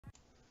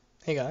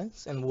Hey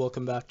guys, and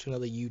welcome back to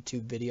another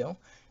YouTube video.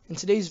 In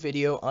today's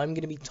video, I'm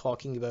going to be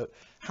talking about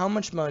how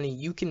much money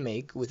you can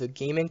make with a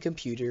gaming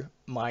computer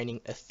mining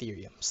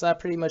Ethereum. So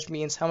that pretty much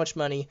means how much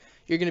money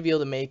you're going to be able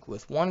to make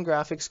with one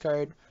graphics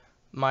card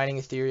mining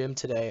Ethereum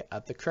today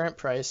at the current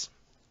price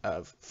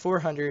of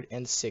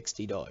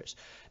 $460.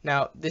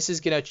 Now, this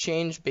is going to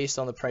change based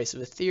on the price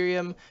of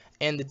Ethereum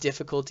and the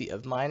difficulty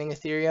of mining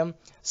Ethereum.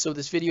 So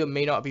this video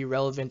may not be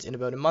relevant in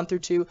about a month or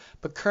two,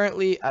 but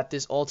currently at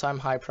this all-time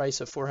high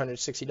price of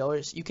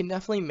 $460, you can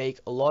definitely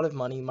make a lot of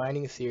money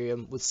mining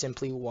Ethereum with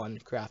simply one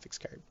graphics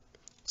card.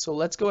 So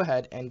let's go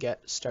ahead and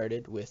get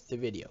started with the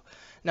video.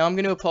 Now I'm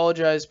going to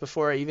apologize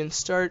before I even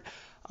start.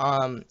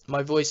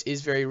 My voice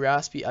is very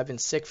raspy. I've been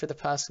sick for the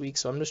past week,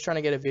 so I'm just trying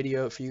to get a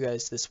video out for you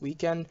guys this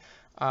weekend.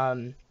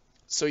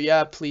 So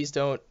yeah, please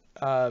don't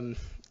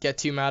get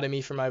too mad at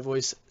me for my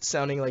voice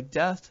sounding like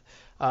death.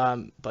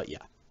 But yeah.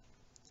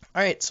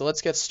 Alright, so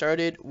let's get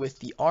started with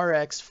the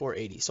RX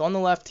 480. So on the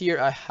left here,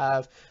 I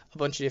have a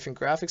bunch of different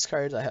graphics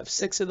cards. I have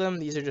 6 of them.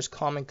 These are just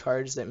common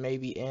cards that may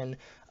be in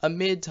a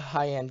mid to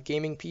high-end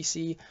gaming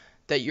PC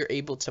that you're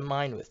able to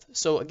mine with.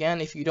 So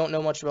again, if you don't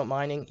know much about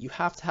mining, you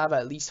have to have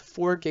at least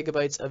 4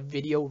 gigabytes of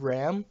video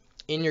RAM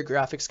in your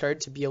graphics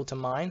card to be able to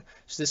mine.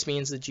 So this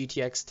means the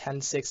GTX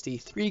 1060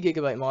 3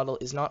 gigabyte model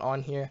is not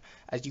on here,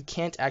 as you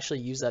can't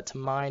actually use that to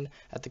mine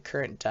at the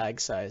current DAG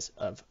size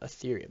of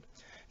Ethereum.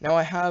 Now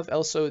I have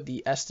also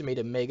the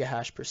estimated mega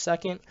hash per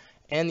second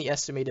and the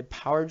estimated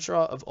power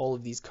draw of all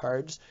of these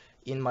cards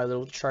in my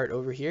little chart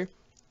over here.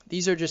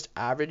 These are just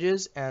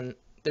averages, and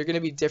they're going to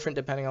be different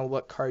depending on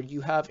what card you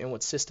have and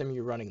what system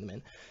you're running them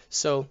in.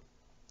 So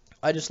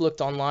I just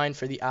looked online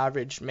for the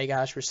average mega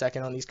hash per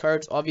second on these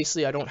cards.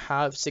 Obviously I don't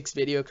have 6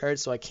 video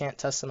cards, so I can't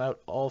test them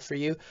out all for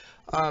you.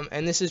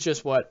 And this is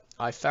just what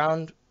I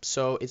found,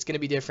 so it's going to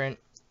be different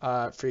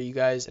for you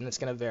guys, and it's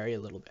going to vary a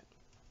little bit.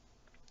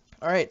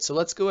 Alright, so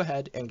let's go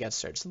ahead and get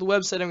started. So the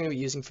website I'm going to be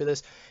using for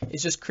this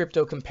is just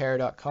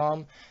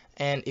cryptocompare.com,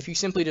 and if you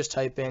simply just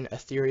type in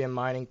Ethereum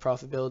mining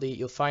profitability,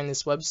 you'll find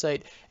this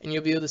website, and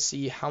you'll be able to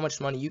see how much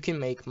money you can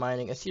make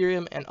mining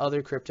Ethereum and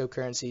other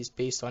cryptocurrencies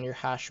based on your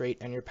hash rate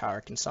and your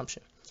power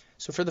consumption.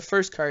 So for the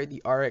first card,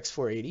 the RX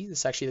 480, this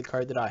is actually the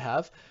card that I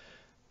have,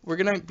 we're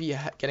going to be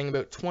getting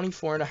about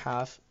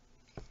 24.5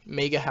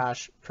 mega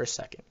hash per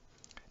second.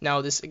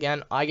 Now this,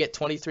 again, I get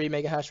 23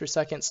 mega hash per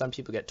second, some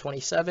people get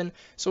 27,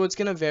 so it's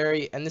going to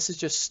vary, and this is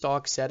just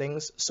stock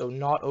settings, so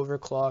not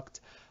overclocked,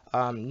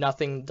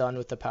 nothing done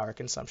with the power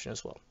consumption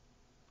as well.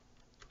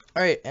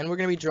 Alright, and we're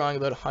going to be drawing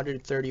about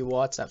 130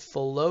 watts at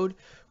full load,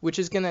 which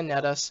is going to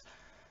net us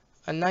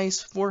a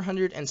nice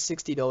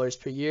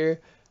 $460 per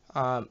year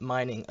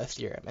mining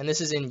Ethereum, and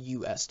this is in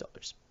US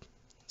dollars.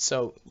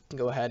 So we can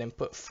go ahead and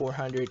put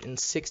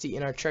 460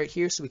 in our chart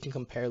here so we can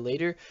compare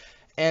later.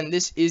 And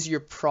this is your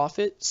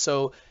profit,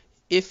 so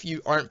if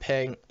you aren't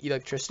paying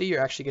electricity,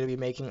 you're actually going to be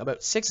making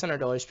about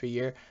 $600 per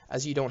year,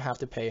 as you don't have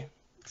to pay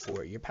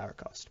for your power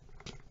cost.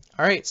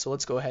 Alright, so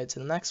let's go ahead to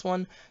the next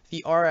one.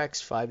 The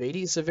RX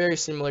 580 is a very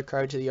similar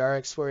card to the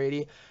RX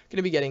 480. Going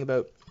to be getting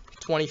about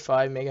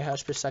 25 mega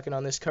hash per second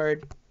on this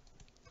card,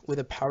 with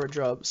a power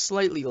draw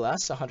slightly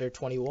less,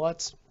 120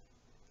 watts,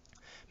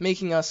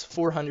 making us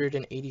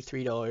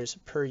 $483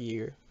 per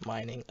year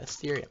mining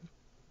Ethereum.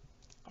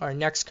 Our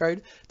next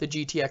card, the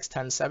GTX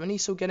 1070,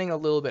 so getting a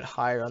little bit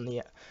higher on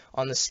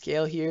the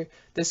scale here.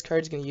 This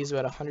card is going to use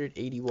about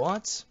 180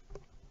 watts,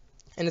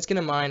 and it's going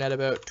to mine at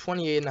about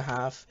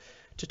 28.5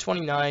 to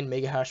 29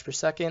 mega hash per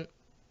second,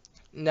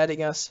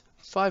 netting us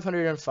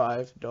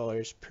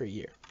 $505 per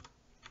year.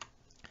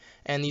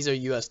 And these are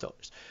US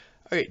dollars.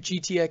 Alright,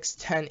 GTX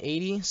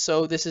 1080,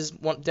 so this is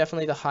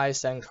definitely the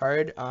highest end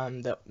card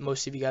that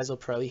most of you guys will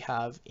probably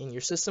have in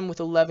your system, with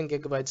 11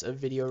 gigabytes of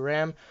video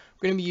RAM.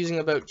 We're going to be using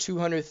about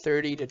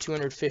 230 to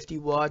 250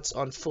 watts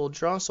on full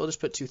draw, so I'll just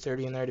put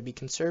 230 in there to be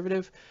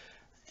conservative.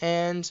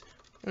 And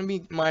I'm going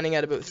to be mining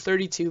at about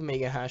 32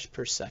 mega hash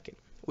per second,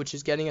 which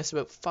is getting us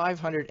about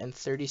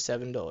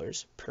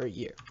 $537 per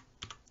year.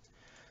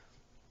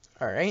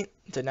 Alright,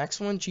 the next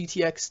one,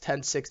 GTX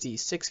 1060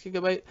 6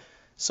 gigabyte.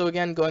 So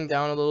again, going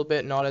down a little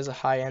bit, not as a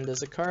high end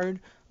as a card,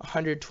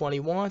 120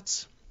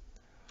 watts.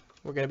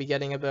 We're going to be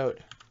getting about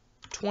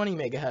 20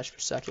 mega hash per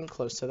second,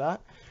 close to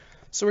that.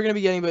 So we're going to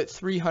be getting about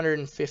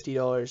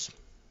 $350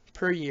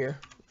 per year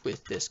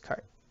with this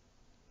card.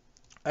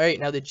 Alright,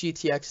 now the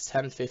GTX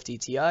 1050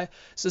 Ti.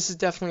 So this is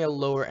definitely a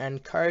lower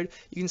end card.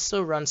 You can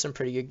still run some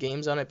pretty good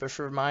games on it, but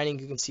for mining,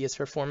 you can see its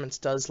performance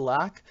does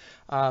lack,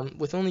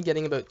 with only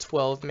getting about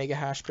 12 mega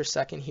hash per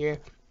second here,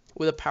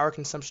 with a power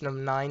consumption of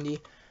 90.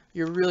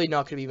 You're really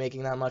not going to be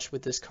making that much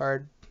with this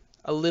card,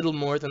 a little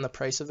more than the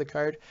price of the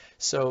card,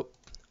 so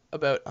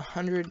about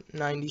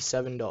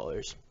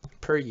 $197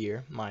 per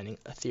year mining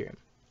Ethereum.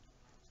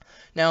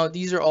 Now,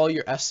 these are all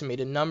your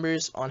estimated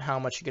numbers on how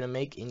much you're going to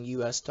make in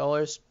US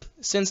dollars.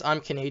 Since I'm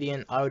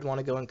Canadian, I would want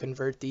to go and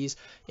convert these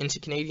into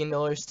Canadian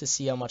dollars to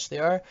see how much they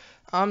are.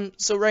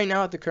 So right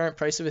now, at the current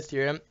price of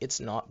Ethereum,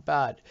 it's not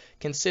bad,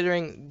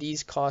 considering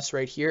these costs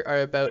right here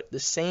are about the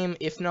same,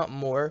 if not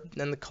more,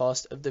 than the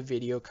cost of the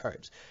video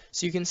cards.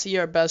 So you can see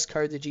our best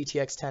card, the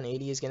GTX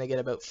 1080, is going to get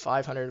about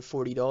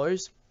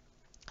 $540,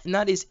 and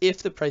that is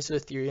if the price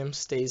of Ethereum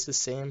stays the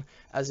same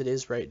as it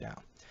is right now.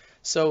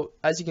 So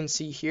as you can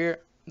see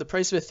here, the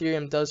price of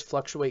Ethereum does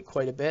fluctuate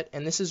quite a bit,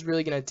 and this is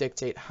really going to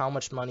dictate how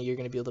much money you're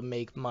going to be able to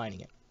make mining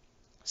it.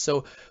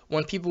 So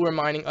when people were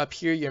mining up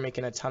here, you're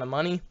making a ton of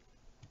money.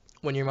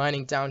 When you're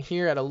mining down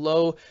here at a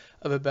low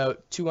of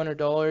about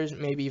 $200,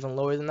 maybe even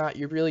lower than that,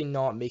 you're really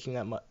not making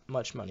that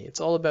much money.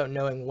 It's all about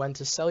knowing when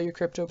to sell your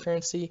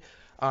cryptocurrency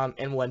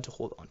and when to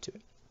hold on to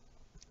it.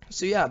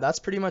 So yeah, that's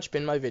pretty much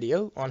been my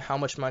video on how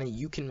much money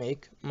you can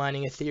make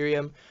mining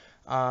Ethereum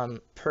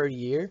per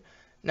year.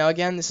 Now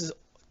again, this is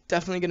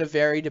definitely going to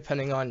vary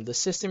depending on the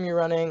system you're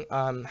running,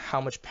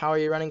 how much power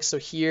you're running. So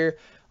here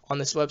on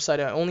this website,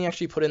 I only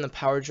actually put in the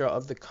power draw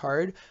of the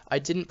card. I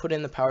didn't put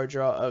in the power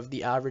draw of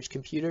the average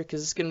computer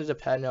because it's going to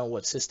depend on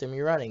what system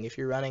you're running. If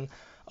you're running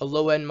a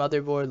low-end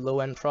motherboard,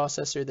 low-end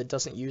processor that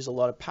doesn't use a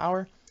lot of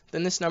power,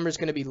 then this number is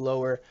going to be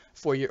lower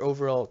for your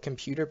overall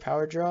computer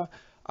power draw.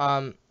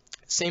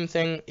 Same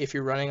thing if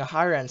you're running a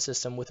higher-end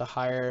system with a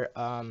higher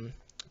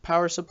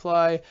power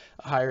supply,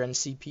 a higher-end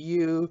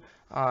CPU,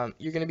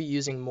 you're going to be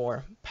using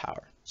more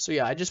power. So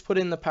yeah, I just put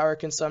in the power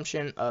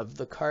consumption of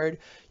the card.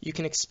 You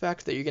can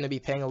expect that you're going to be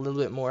paying a little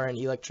bit more in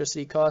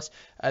electricity costs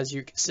as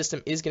your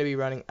system is going to be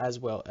running as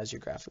well as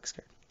your graphics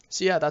card.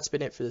 So yeah, that's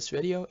been it for this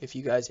video. If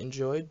you guys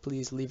enjoyed,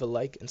 please leave a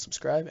like and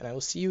subscribe, and I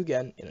will see you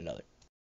again in another.